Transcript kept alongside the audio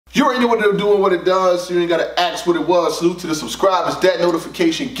You already know what they're doing, what it does. So you ain't gotta ask what it was. Salute to the subscribers, that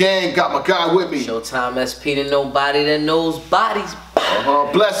notification gang. Got my guy with me. Showtime SP to nobody that knows bodies.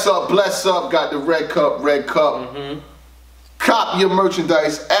 Bless up, bless up. Got the red cup, red cup. Cop your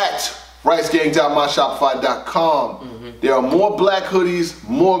merchandise at ricegang.myshopify.com. There are more black hoodies,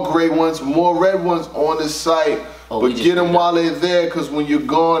 more gray ones, more red ones on the site. But get them while they're there, because when you're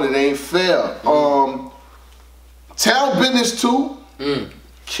gone, it ain't fair. Town Bidness 2.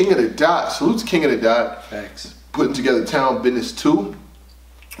 King of the Dot. Salute to King of the Dot. Thanks. Putting together Town Bidness 2.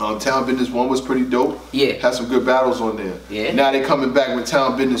 Town Bidness 1 was pretty dope. Yeah. Had some good battles on there. Yeah. Now they coming back with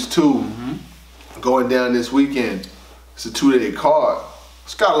Town Bidness 2. Going down this weekend. It's a 2-day card.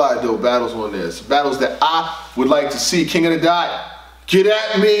 It's got a lot of dope battles on there. It's battles that I would like to see. King of the Dot, get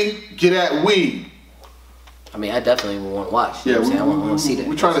at me, get at we. I mean, I definitely want to watch. Yeah, I want to see that.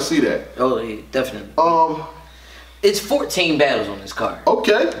 We're trying to see that. Oh, yeah, definitely. It's 14 battles on this card.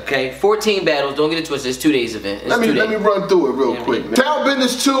 Okay. Okay, 14 battles. Don't get it twisted. It's 2 days event. Let me run through it real quick. Town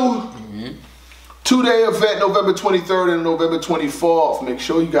Bidness 2, 2-day event, November 23rd and November 24th. Make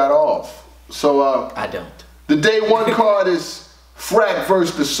sure you got off. So I don't. The day 1 card is Frack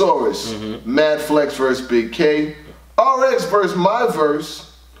vs. Thesaurus, Mad Flex vs. Big K, RX vs. My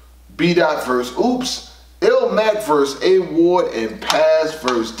Verse, B. Dot vs. Oops, Ill Mac vs. A Ward, and Paz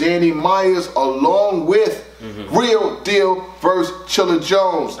vs. Danny Myers, along with Real Deal vs. Chilla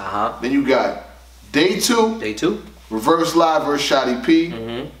Jones. Then you got day 2. Day 2. Reverse Live vs. Shotty P.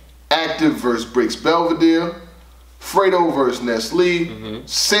 Active vs. Bricks Belvedere. Fredo vs. Nestle.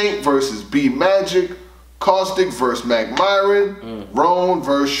 Saint vs. B Magic. Caustic vs. Mac Myron. Roan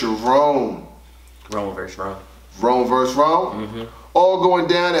vs. Sharon. Roan vs. Roan. Roan vs. Roan. All going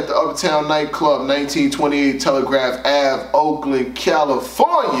down at the Uptown Nightclub, 1928 Telegraph Ave, Oakland,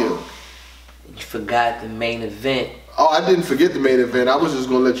 California. You forgot the main event. Oh, I didn't forget the main event. I was just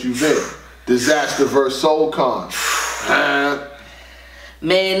going to let you vent. Disaster vs. SoulCon.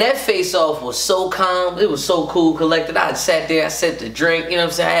 Man, that face-off was so calm. It was so cool, collected. I sat there, I set the drink, you know what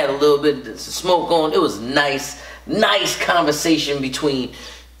I'm saying? I had a little bit of smoke on. It was nice conversation between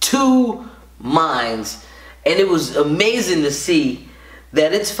two minds. And it was amazing to see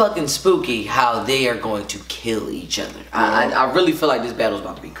that it's fucking spooky how they are going to kill each other. I really feel like this battle's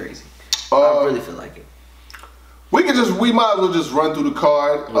about to be crazy. I really feel like it. We might as well just run through the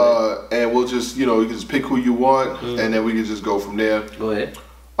card, and we'll just, you can just pick who you want, and then we can just go from there. Go ahead.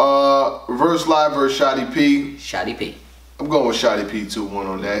 Reverse Live versus Shotty P. Shotty P. I'm going with Shotty P 2-1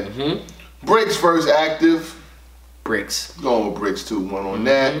 on that. Bricks versus Active. Bricks. I'm going with Bricks 2-1 on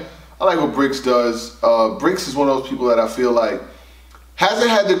that. I like what Bricks does. Bricks is one of those people that I feel like hasn't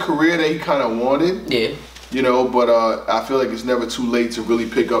had the career that he kind of wanted. Yeah. But I feel like it's never too late to really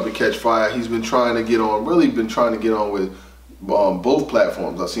pick up and catch fire. He's been trying to get on, with both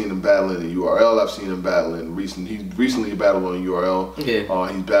platforms. I've seen him battling in URL. I've seen him battling he recently battled on URL. Yeah.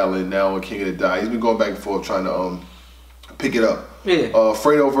 He's battling now on King of the Dot. He's been going back and forth trying to pick it up. Yeah.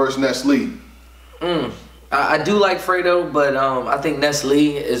 Fredo versus Nestle. I do like Fredo, but I think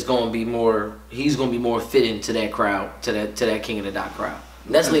Nestle is going to be more. He's going to be more fitting to that crowd, to that King of the Dot crowd.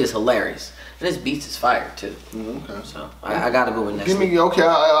 Nestle is hilarious, and his beats is fire too. Okay. So I got to go with Nestle.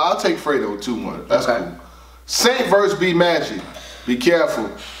 I'll take Fredo 2-1. That's cool. Saint versus B Magic. Be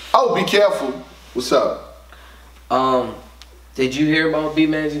careful. Oh, be careful. What's up? Did you hear about B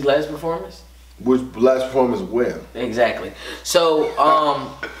Magic's last performance? Which last performance where? Exactly. So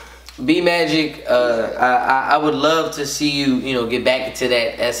B Magic, I would love to see you, get back into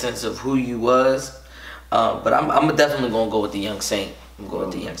that essence of who you was. But I'm definitely gonna go with the Young Saint. I'm going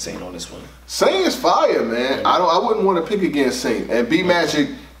with the Young Saint on this one. Saint is fire, man. I wouldn't want to pick against Saint. And B Magic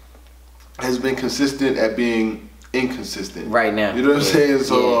has been consistent at being inconsistent right now. You know what I'm saying?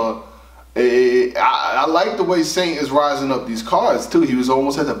 So I like the way Saint is rising up these cards too. He was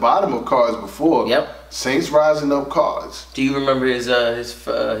almost at the bottom of cards before. Yep. Saint's rising up cards. Do you remember his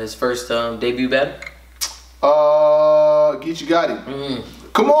first debut battle? Geechee Gotti.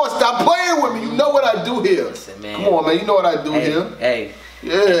 Come on, stop playing with me. You know what I do here. Listen, man. Come on, man. You know what I do here. Hey.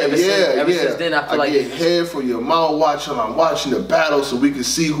 Ever since then, I feel like get head for your mouth watching. I'm watching the battle so we can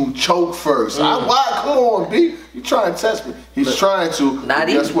see who choked first. Come on, B. You trying to test me? He's trying to. Not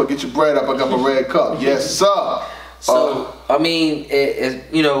guess what? Get your bread up. I got my red cup. Yes, sir. So I mean,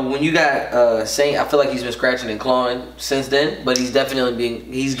 when you got Saint, I feel like he's been scratching and clawing since then, but he's definitely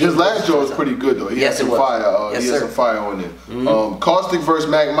his last show was pretty good though. He had some fire. He had some fire on there. Caustic versus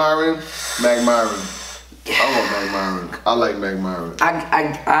Mac Myron. Mac Myron. I want Mac Myron. I like Mac Myron.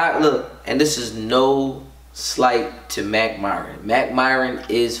 I look, and this is no slight to Mac Myron. Mac Myron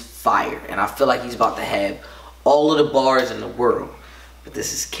is fire, and I feel like he's about to have all of the bars in the world. But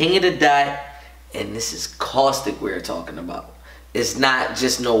this is King of the Dot, and this is Caustic we're talking about. It's not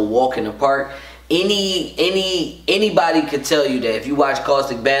just no walk in the park. Anybody could tell you that if you watch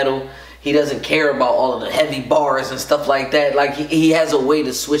Caustic battle, he doesn't care about all of the heavy bars and stuff like that. Like he has a way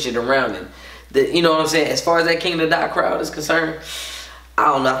to switch it around. And you know what I'm saying? As far as that King of the Dot crowd is concerned, I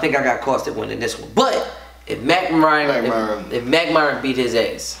don't know. I think I got Caustic winning this one. But if Mac Myron beat his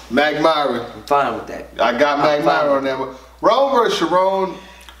ass, Mac Myron, I'm fine with that. I got Mac Myron on that one. Roan versus Sharon,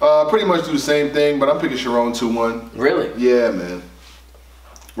 pretty much do the same thing, but I'm picking Sharon 2-1. Really? Yeah, man.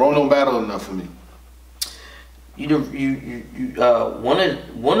 Roan don't battle enough for me.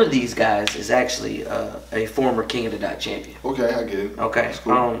 One of these guys is actually a former King of the Dot champion. Okay, I get it. Okay.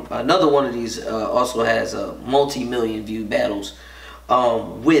 Cool. Another one of these also has multi-million view battles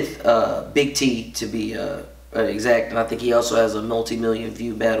with Big T to be exact, and I think he also has a multi-million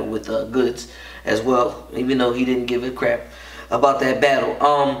view battle with Goods as well, even though he didn't give a crap about that battle.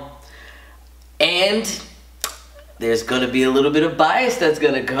 And there's gonna be a little bit of bias that's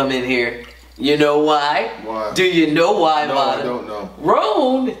gonna come in here. You know why? Why? Do you know why, No, Vada? I don't know.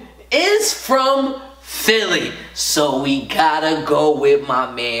 Roan is from Philly, so we gotta go with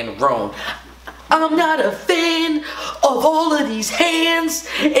my man Roan. I'm not a fan of all of these hands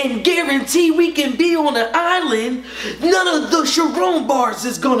and guarantee we can be on an island. None of the Sharon bars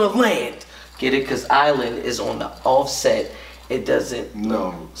is gonna land. Get it? Because island is on the offset. It doesn't.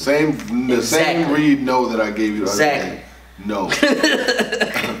 No. Same read no that I gave you the other day. No.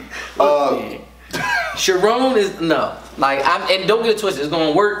 Sharon is no. Like and don't get it twisted, it's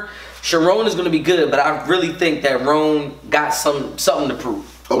gonna work. Sharon is gonna be good, but I really think that Roan got something to prove.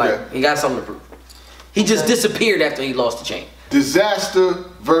 Okay. Like, he got something to prove. He just disappeared after he lost the chain. Disaster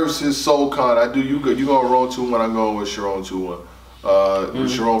versus Soul Khan. I do you good. You going Roan 2-1, I'm going with Sharon 2-1.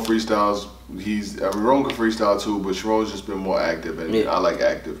 Sharon freestyles, Roan can freestyle too, but Sharon's just been more active, and I like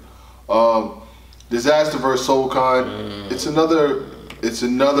active. Disaster versus Soul Khan. It's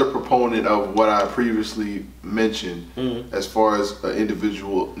another proponent of what I previously mentioned as far as an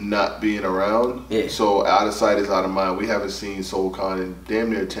individual not being around. Yeah. So out of sight is out of mind. We haven't seen Soul Khan in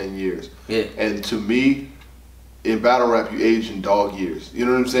damn near 10 years. Yeah. And to me, in battle rap, you age in dog years. You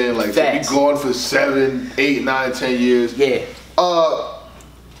know what I'm saying? Like, to be gone for 7, 8, 9, 10 years. Yeah.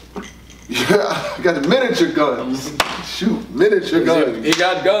 Yeah, I got the miniature guns. Shoot, miniature guns. He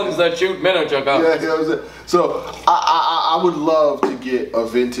got guns that shoot miniature guns. Yeah, you know what I'm saying? So I would love to get a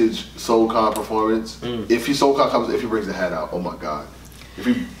vintage Soul Khan performance. If he brings the hat out, oh my God. If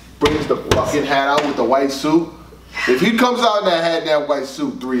he brings the fucking hat out with the white suit, if he comes out in that hat and that white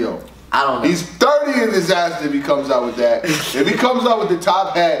suit, 3-0. I don't know. He's 30 in Disaster if he comes out with that. If he comes out with the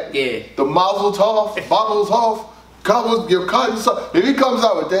top hat, the Mazel Tov, if he comes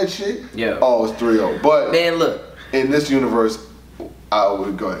out with that shit, oh, it's 3-0. But man, look, in this universe, I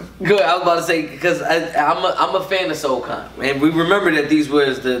would go ahead. Good. I was about to say, because I'm a fan of Soul Khan, and we remember that these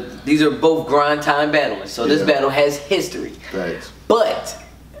are both grind time battlers. So this battle has history. Thanks. But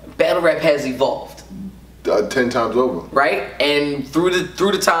battle rap has evolved. 10 times over. Right? And through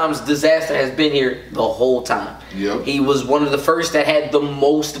the times, Disaster has been here the whole time. Yep. He was one of the first that had the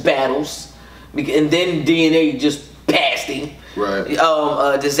most battles, and then DNA just passed him. Right.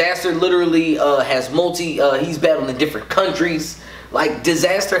 Disaster literally has he's battled in different countries. Like,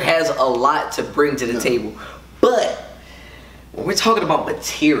 Disaster has a lot to bring to the table. But when we're talking about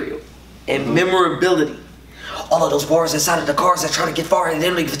material and memorability, all of those bars inside of the cars that try to get far and they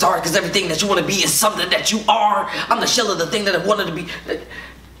don't get far because everything that you want to be is something that you are. I'm the shell of the thing that I wanted to be.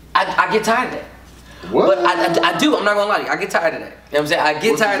 I get tired of that. What? But I do. I'm not gonna lie to you. I get tired of that. You know what I'm saying? I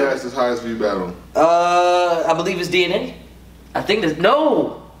get tired of it. What's Disaster's highest view battle? I believe it's DNA. I think there's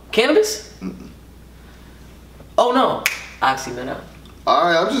no Cannabis. Oh no, Oxymoron. All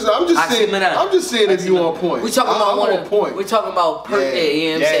right, I'm just saying if you on point. We talking about We're talking about you know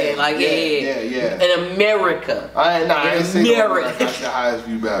what I'm saying? Like in America. I ain't saying that's the highest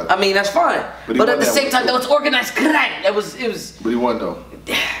view battle. I mean, that's fine. But at the same time, that was organized crime. It was. But he won though.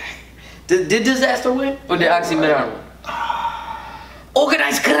 Did Disaster win or did Oxymoron win?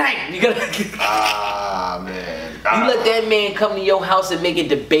 Organized crime. You gotta. Man. You let that man come to your house and make it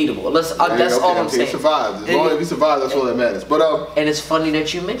debatable. That's all I'm saying. He survived. As long as he survived, that's all that matters. But and it's funny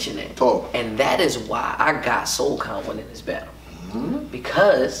that you mention that. Talk. And that is why I got Soul Khan winning this battle.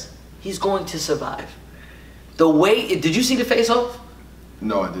 Because he's going to survive. The way did you see the face-off?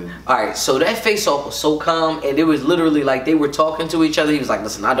 No, I didn't. Alright, so that face-off was so calm, and it was literally like they were talking to each other. He was like,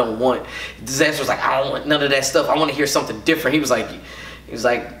 listen, I don't want Disaster was like, I don't want none of that stuff. I want to hear something different. He was like,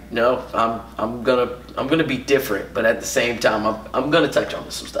 no, I'm gonna be different, but at the same time, I'm gonna touch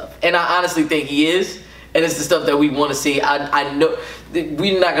on some stuff. And I honestly think he is. and it's the stuff that we want to see. I know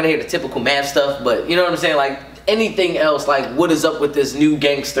we're not gonna hear the typical math stuff, but you know what I'm saying, like anything else, like what is up with this new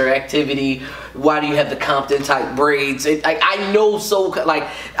gangster activity? Why do you have the Compton type braids? I know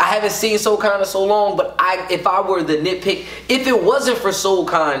I haven't seen Soul Khan in so long, but if I were the nitpick, if it wasn't for Soul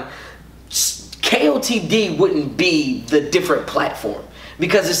Khan, KOTD wouldn't be the different platform.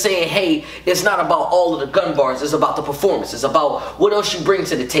 Because it's saying, hey, it's not about all of the gun bars, it's about the performance, it's about what else you bring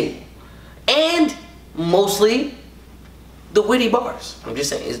to the table. And mostly the witty bars. I'm just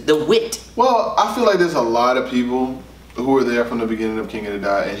saying, it's the wit. Well, I feel like there's a lot of people who were there from the beginning of King of the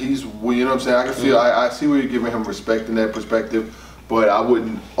Dot, and he's, you know what I'm saying, I can feel, I see where you're giving him respect in that perspective, but I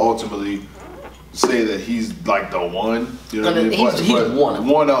wouldn't ultimately say that he's like the one, you know what I mean? He's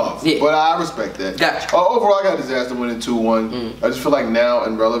one of. Yeah. But I respect that. Gotcha. Overall, I got Disaster winning 2-1. I just feel like now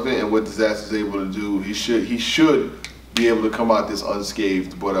and relevant and what Disaster's able to do, he should be able to come out this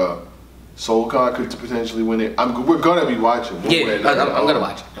unscathed. But Soul Khan could potentially win it. We're gonna be watching. I'm gonna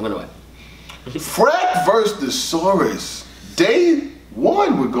watch it. I'm gonna watch it. Frack versus Thesaurus. Day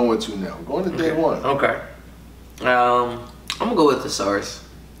 1 we're going to now. We're going to day 1. Okay. I'm gonna go with Thesaurus.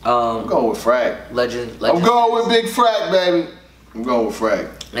 I'm going with Frack. Legend. I'm going with Big Frack, baby. I'm going with Frack.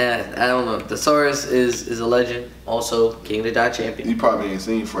 Yeah, I don't know. Thesaurus is a legend. Also, King of the Dot champion. You probably ain't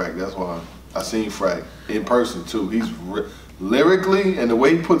seen Frack. That's why. I seen Frack in person too. He's lyrically and the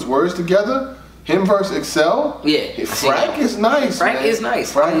way he puts words together. Him versus Excel. Yeah. Frack is nice. Frack is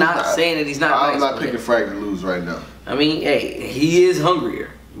nice. I'm not saying that he's not nice. I'm not picking Frack to lose right now. I mean, hey, he is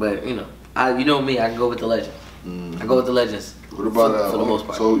hungrier, but you know me. I can go with the legend. I go with the legends. What about for the most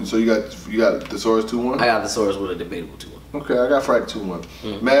part? So you got Thesaurus 2-1? I got Thesaurus with a debatable 2-1. Okay, I got Frack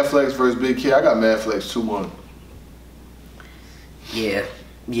 2-1. Mad Flex versus Big Kid. I got Mad Flex 2-1. Yeah.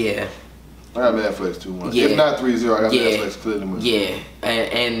 I got Mad Flex 2-1. Yeah. If not 3-0, I got Mad Flex clearly winning. Yeah,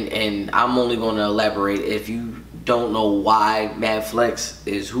 and I'm only going to elaborate. If you don't know why Mad Flex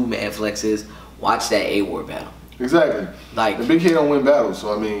is who Mad Flex is, watch that A-War battle. Exactly. Like the Big Kid don't win battles,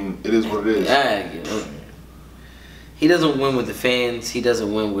 so I mean, it is what it is. Yeah, you know, he doesn't win with the fans. He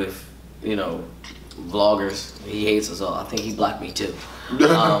doesn't win with, vloggers. He hates us all. I think he blocked me too. But you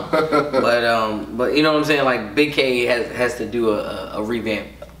know what I'm saying? Like Big K has to do a revamp.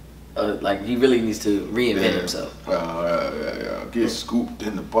 Like he really needs to reinvent himself. Get scooped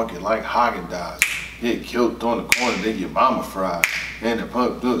in the bucket like Haagen-Dazs. Get killed on the corner, then your mama fried. And the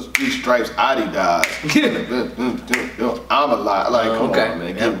punk, those 3 stripes, Adidas. I'm alive. Like, come on,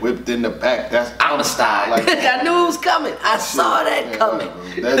 man. Get whipped in the back. That's I'm a style. Like, I knew it was coming. I saw that coming.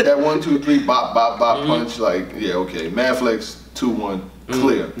 That 1, 2, 3, bop, bop, bop punch. Like, yeah, okay. Mad Flex 2-1,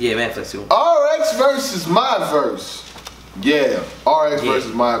 clear. Yeah, Mad Flex 2-1. RX versus my verse. Yeah, RX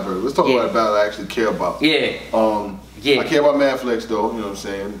versus my verse. Let's talk about a battle I actually care about. I care about Mad Flex though, you know what I'm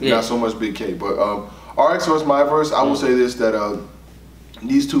saying? Not so much Big K. But RX versus my verse, I will say this, that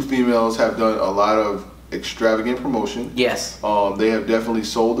these two females have done a lot of extravagant promotion. Yes. They have definitely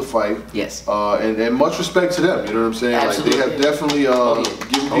sold the fight. Yes. And much respect to them, you know what I'm saying? Absolutely. Like they have definitely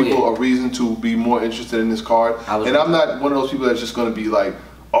given people a reason to be more interested in this card. And I'm not one of those people that's just gonna be like,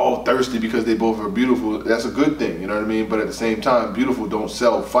 oh, thirsty because they both are beautiful. That's a good thing, you know what I mean? But at the same time, beautiful don't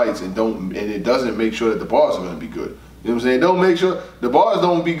sell fights and it doesn't make sure that the bars are gonna be good. You know what I'm saying? Don't make sure the bars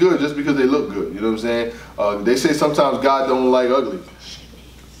don't be good just because they look good. You know what I'm saying? They say sometimes God don't like ugly.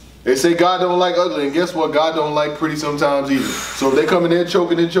 They say God don't like ugly, and guess what? God don't like pretty sometimes either. So if they come in there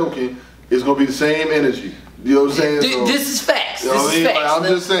choking and choking, it's gonna be the same energy. You know what I'm saying? This is facts. You know what I mean? Like, I'm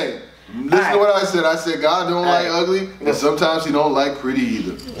just saying. Listen to what I said. I said God don't like ugly, and sometimes He don't like pretty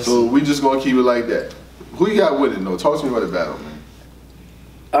either. So we just gonna keep it like that. Who you got winning though? Talk to me about the battle, man.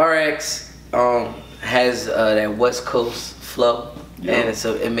 RX has that West Coast flow, and it's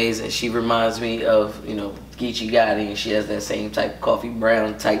amazing. She reminds me of Geechee Gotti, and she has that same type coffee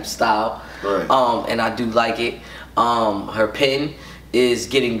brown type style. Right. And I do like it. Her pen is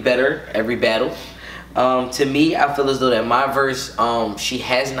getting better every battle. To me, I feel as though that my verse, she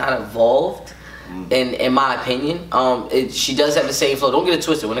has not evolved, in my opinion. She does have the same flow. Don't get it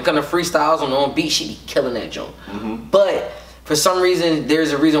twisted. When it comes to freestyles on beat, she be killing that joint. But for some reason,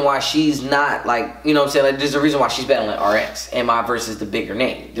 there's a reason why she's not like, you know what I'm saying? Like, there's a reason why she's battling RX, and my verse is the bigger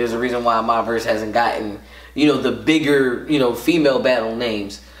name. There's a reason why my verse hasn't gotten, the bigger, female battle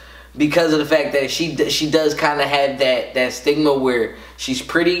names. Because of the fact that she does kind of have that stigma where she's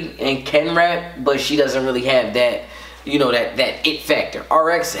pretty and can rap, but she doesn't really have that, that it factor.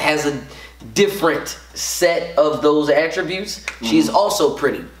 RX has a different set of those attributes. She's also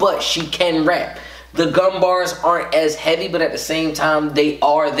pretty, but she can rap. The gun bars aren't as heavy, but at the same time, they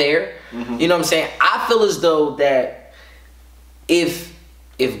are there. You know what I'm saying? I feel as though that if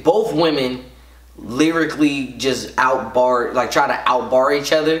both women lyrically just outbar, like try to outbar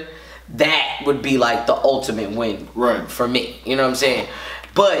each other, that would be like the ultimate win for me. You know what I'm saying?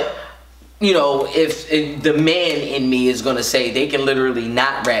 But you know, if the man in me is gonna say they can literally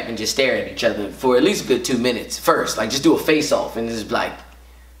not rap and just stare at each other for at least a good 2 minutes first, like just do a face off and just like.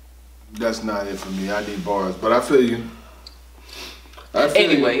 That's not it for me. I need bars, but I feel you.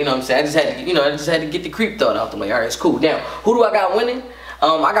 Anyway, you know what I'm saying? I just had to get the creep thought out the way. All right, it's cool. Now, who do I got winning?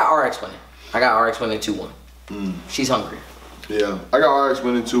 I got RX winning. I got RX winning 2-1. She's hungry. Yeah, I got RX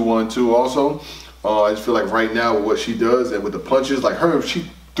winning 2-1 too. Also, I just feel like right now with what she does and with the punches, like her, she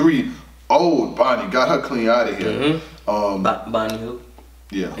 3-0'd Bonnie, got her clean out of here. Bonnie who?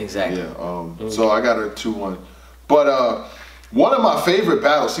 Yeah, exactly. Yeah. So I got her 2-1. But one of my favorite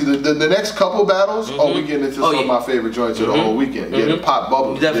battles. See the next couple battles. Oh, we getting into some of my favorite joints of the whole weekend. Yeah, the pop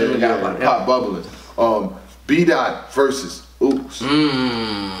bubbling. Definitely got about it. Pop bubbling. B-Dot versus Oops.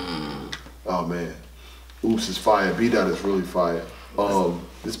 Oh man, Oops is fire. B-Dot is really fire.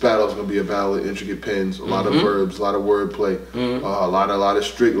 This battle is gonna be a battle of intricate pins, a lot of verbs, a lot of wordplay, a lot of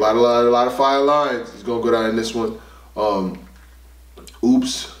strict, a lot of fire lines. It's gonna go down in this one.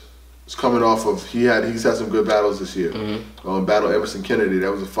 Oops is coming off of he's had some good battles this year. Battle Emerson Kennedy,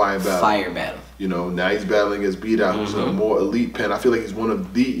 that was a fire battle. Fire battle. You know, now he's battling against B-Dot, who's a more elite pen. I feel like he's one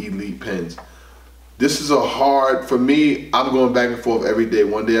of the elite pens. This is a hard, for me, I'm going back and forth every day.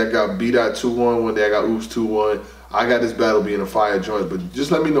 One day I got B-Dot 2-1, one day I got Oops 2-1. I got this battle being a fire joint, but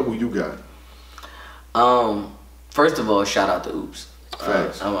just let me know who you got. First of all, shout out to Oops.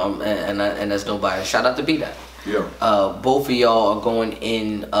 Facts. And that's no bias. Shout out to B-Dot. Yeah. Both of y'all are going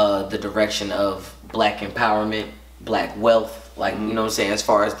in the direction of black empowerment, black wealth. Like, you know what I'm saying? As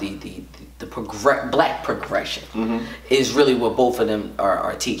far as the black progression is really what both of them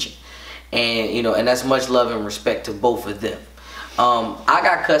are teaching. And, you know, and that's much love and respect to both of them. I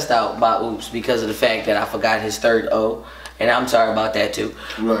got cussed out by Oops because of the fact that I forgot his third O, and I'm sorry about that too.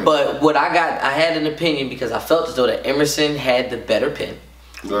 Right. But what I had an opinion because I felt as though that Emerson had the better pen.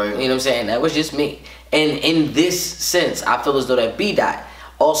 Right. You know what I'm saying? That was just me. And in this sense, I feel as though that B-Dot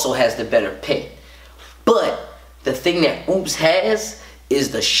also has the better pen. But the thing that Oops has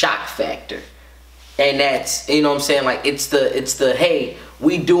is the shock factor. And that's, you know what I'm saying, like it's the hey,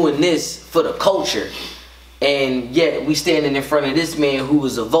 we doing this for the culture, and yet we standing in front of this man who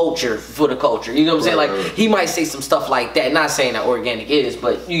is a vulture for the culture. You know what I'm saying? Like he might say some stuff like that. Not saying that Organic is,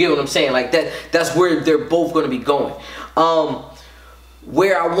 but you get what I'm saying? Like that's where they're both gonna be going.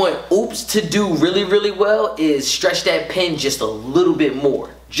 Where I want Oops to do really, really well is stretch that pen just a little bit more.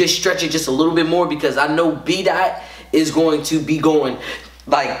 Just stretch it just a little bit more because I know B-Dot is going to be going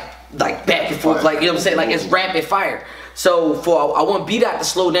like back and forth, like, you know what I'm saying, like it's rapid fire. So I want B-Dot to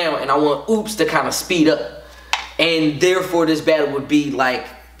slow down and I want Oops to kind of speed up, and therefore this battle would be like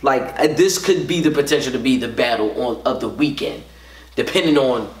this could be the potential to be the battle of the weekend, depending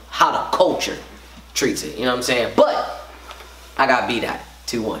on how the culture treats it. You know what I'm saying? But I got B-Dot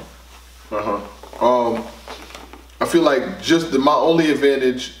 2-1. I feel like just my only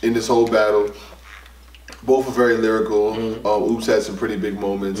advantage in this whole battle. Both are very lyrical. Oops had some pretty big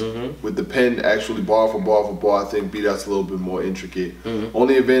moments. With the pen, actually bar for bar, I think B-Dot's a little bit more intricate.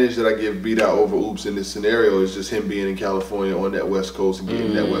 Only advantage that I give B-Dot over Oops in this scenario is just him being in California on that West Coast and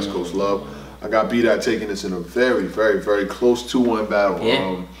getting that West Coast love. I got B-Dot taking this in a very, very, very close 2-1 battle.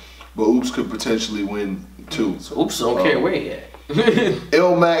 Yeah. But Oops could potentially win too. So Oops don't care where he at.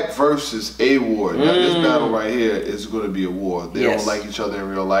 Ilmac versus A-Ward. Now this battle right here is going to be a war. They don't like each other in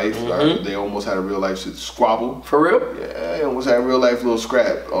real life. They almost had a real life squabble. For real? Yeah, they almost had a real life little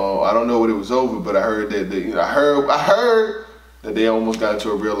scrap. I don't know what it was over, but I heard that I heard that they almost got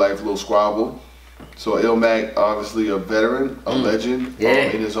into a real life little squabble. So Ilmac, obviously a veteran, a legend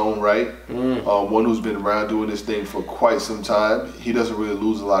in his own right. One who's been around doing this thing for quite some time. He doesn't really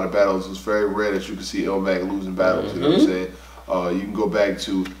lose a lot of battles. It's very rare that you can see Ilmac losing battles. You know what I'm saying? You can go back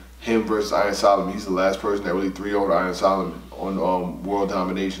to him versus Iron Solomon. He's the last person that really 3-0'd Iron Solomon on World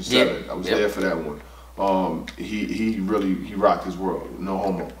Domination 7. I was there for that one. He really rocked his world, no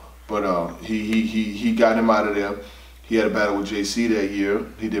homo. But he got him out of there. He had a battle with JC that year.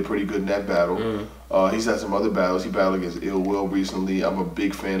 He did pretty good in that battle. He's had some other battles. He battled against Ill Will recently. I'm a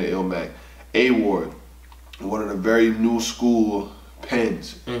big fan of Ilmac. A-Ward, one of the very new school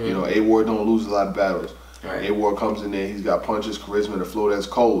pens. You know, A-Ward don't lose a lot of battles. Right. A-Ward comes in there, he's got punches, charisma, the flow that's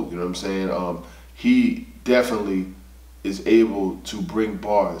cold, you know what I'm saying? He definitely is able to bring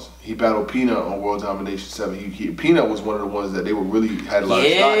bars. He battled Peanut on World Domination 7. Peanut was one of the ones that they were really had a lot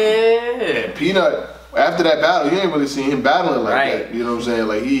of stock in. And Peanut, after that battle, you ain't really seen him battling like that, you know what I'm saying?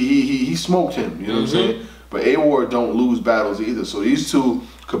 Like he smoked him, you know what I'm saying? But A-Ward don't lose battles either. So these two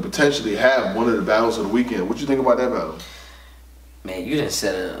could potentially have one of the battles of the weekend. What you think about that battle? Man, you didn't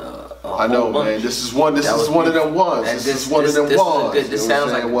set a I know, bunch. man. This is one of them ones. This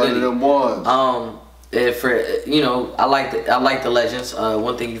sounds like one of them ones. For I like the legends.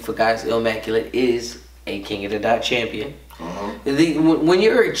 One thing you forgot is Immaculate is a King of the Dot champion. When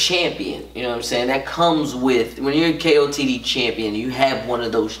you're a champion, you know what I'm saying, that comes with, when you're a Kotd champion, you have one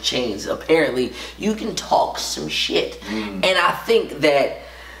of those chains. Apparently, you can talk some shit, and I think that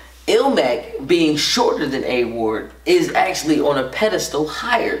Ilmac being shorter than A Ward is actually on a pedestal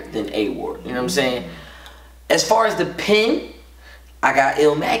higher than A Ward. You know what I'm saying? As far as the pin, I got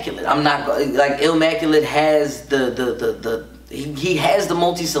Immaculate. I'm not like Immaculate has he has the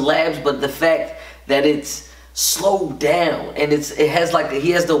multi-syllabs, but the fact that it's slowed down and it has like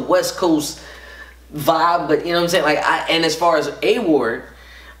he has the West Coast vibe, but you know what I'm saying? Like and as far as A Ward,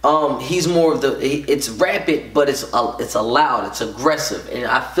 he's more of it's rapid, but it's loud, it's aggressive, and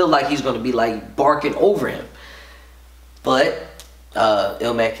I feel like he's gonna be like barking over him. But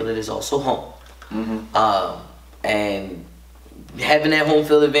Immaculate is also home, and having that home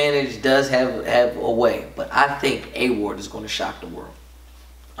field advantage does have a way. But I think A Ward is gonna shock the world.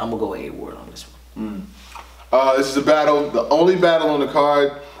 I'm gonna go A Ward on this one. This is a battle, the only battle on the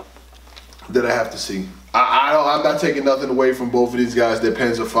card that I have to see. I'm not taking nothing away from both of these guys. Their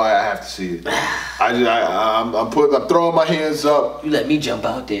pens are fire. I have to see it. I'm throwing my hands up. You let me jump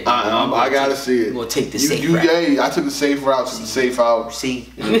out there. I gotta see it. You gonna take the safe route? Yeah, I took the safe route. Took the safe out. See,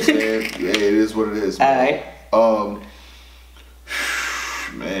 you know what I'm saying? Yeah, it is what it is. Man. All right.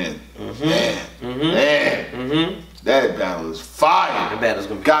 Man, that battle is fire. That battle's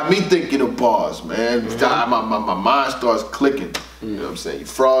gonna be got me thinking of bars, man. My mind starts clicking. You know what I'm saying?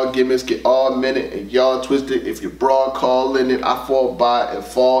 Fraud gimmicks get all minute and y'all twisted. If your broad call in it, I fall by and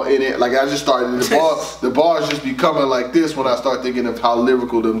fall in it. Like I just started the bars just be coming like this when I start thinking of how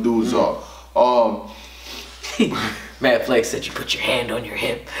lyrical them dudes are. Matt Flex said you put your hand on your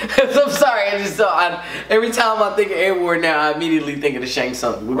hip. I'm sorry, every time I think of A Ward now, I immediately think of the Shank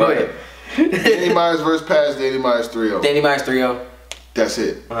song. Well, go ahead. Danny Myers versus Paz, Danny Myers 3-0. Danny Myers 3-0. That's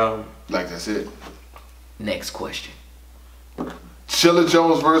it. That's it. Next question. Chilla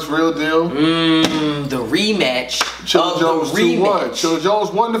Jones versus Real Deal. The rematch. Chilla Jones 2-1. Chilla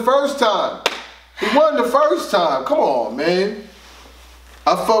Jones won the first time. He won the first time. Come on, man.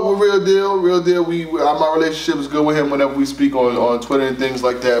 I fuck with Real Deal. Real Deal, my relationship is good with him whenever we speak on Twitter and things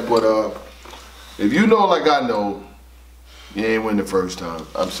like that. But if you know like I know, you ain't win the first time.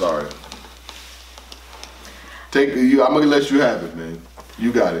 I'm sorry. I'm gonna let you have it, man.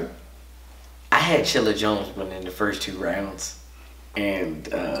 You got it. I had Chilla Jones winning the first 2 rounds, and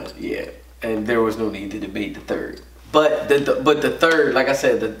yeah, and there was no need to debate the third. But the third, like I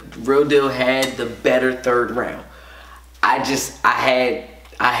said, the Real Deal had the better third round. I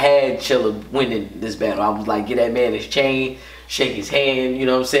had Chilla winning this battle. I was like, get that man his chain, shake his hand, you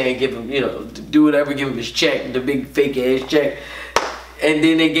know what I'm saying, give him, do whatever, give him his check, the big fake ass check. And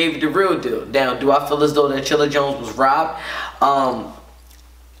then they gave it the Real Deal. Now, do I feel as though that Chilla Jones was robbed?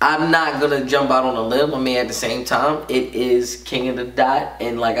 I'm not gonna jump out on a limb. I mean, at the same time, it is King of the Dot,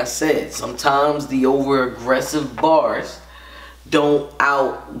 and like I said, sometimes the over aggressive bars don't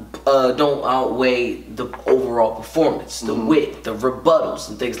outweigh the overall performance, the wit, the rebuttals,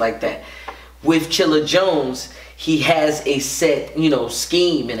 and things like that. With Chilla Jones, he has a set,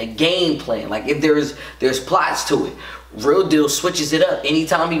 scheme and a game plan. Like if there's plots to it. Real Deal switches it up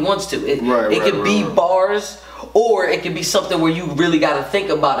anytime he wants to. It could be bars, or it could be something where you really got to think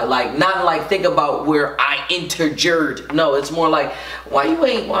about it. Like not like think about where I interjured. No, it's more like why you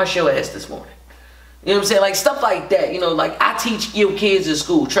ain't wash your ass this morning. You know what I'm saying? Like stuff like that. Like I teach your kids in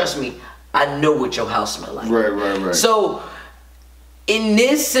school. Trust me, I know what your house smell like. Right. So in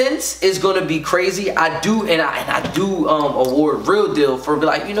this sense, it's gonna be crazy. I do award Real Deal for be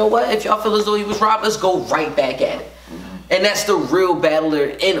like, you know what? If y'all feel as though he was robbed, let's go right back at it. And that's the real battler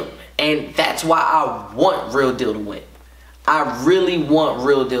in him. And that's why I want Real Deal to win. I really want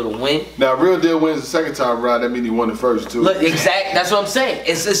Real Deal to win. Now, Real Deal wins the second time around. That means he won the first too. Look, exactly. That's what I'm saying.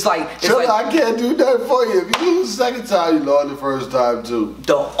 It's like I can't do that for you. If you lose the second time, you lost the first time too.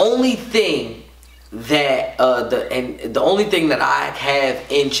 The only thing that the only thing that I have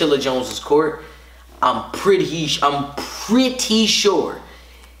in Chilla Jones's court, I'm pretty sure,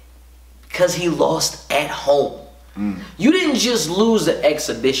 because he lost at home. You didn't just lose an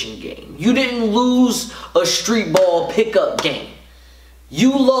exhibition game. You didn't lose a street ball pickup game.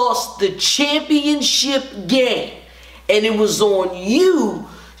 You lost the championship game. And it was on you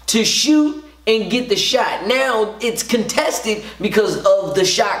to shoot and get the shot. Now it's contested because of the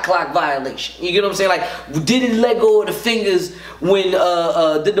shot clock violation. You get what I'm saying? Like, did he let go of the fingers when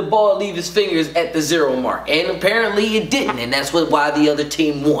did the ball leave his fingers at the 0 mark? And apparently it didn't, and that's why the other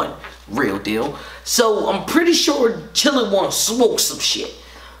team won. Real deal. So I'm pretty sure Chillin wants to smoke some shit.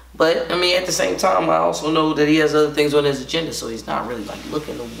 But I mean, at the same time, I also know that he has other things on his agenda, so he's not really like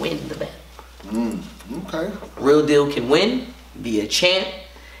looking to win the battle. Okay. Real deal can win, be a champ,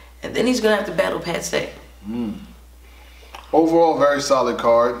 and then he's gonna have to battle Pat Stay. Overall, very solid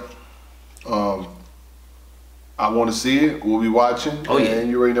card. I want to see it. We'll be watching. Oh yeah. And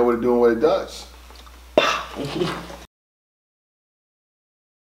you already know what it's doing, what it does.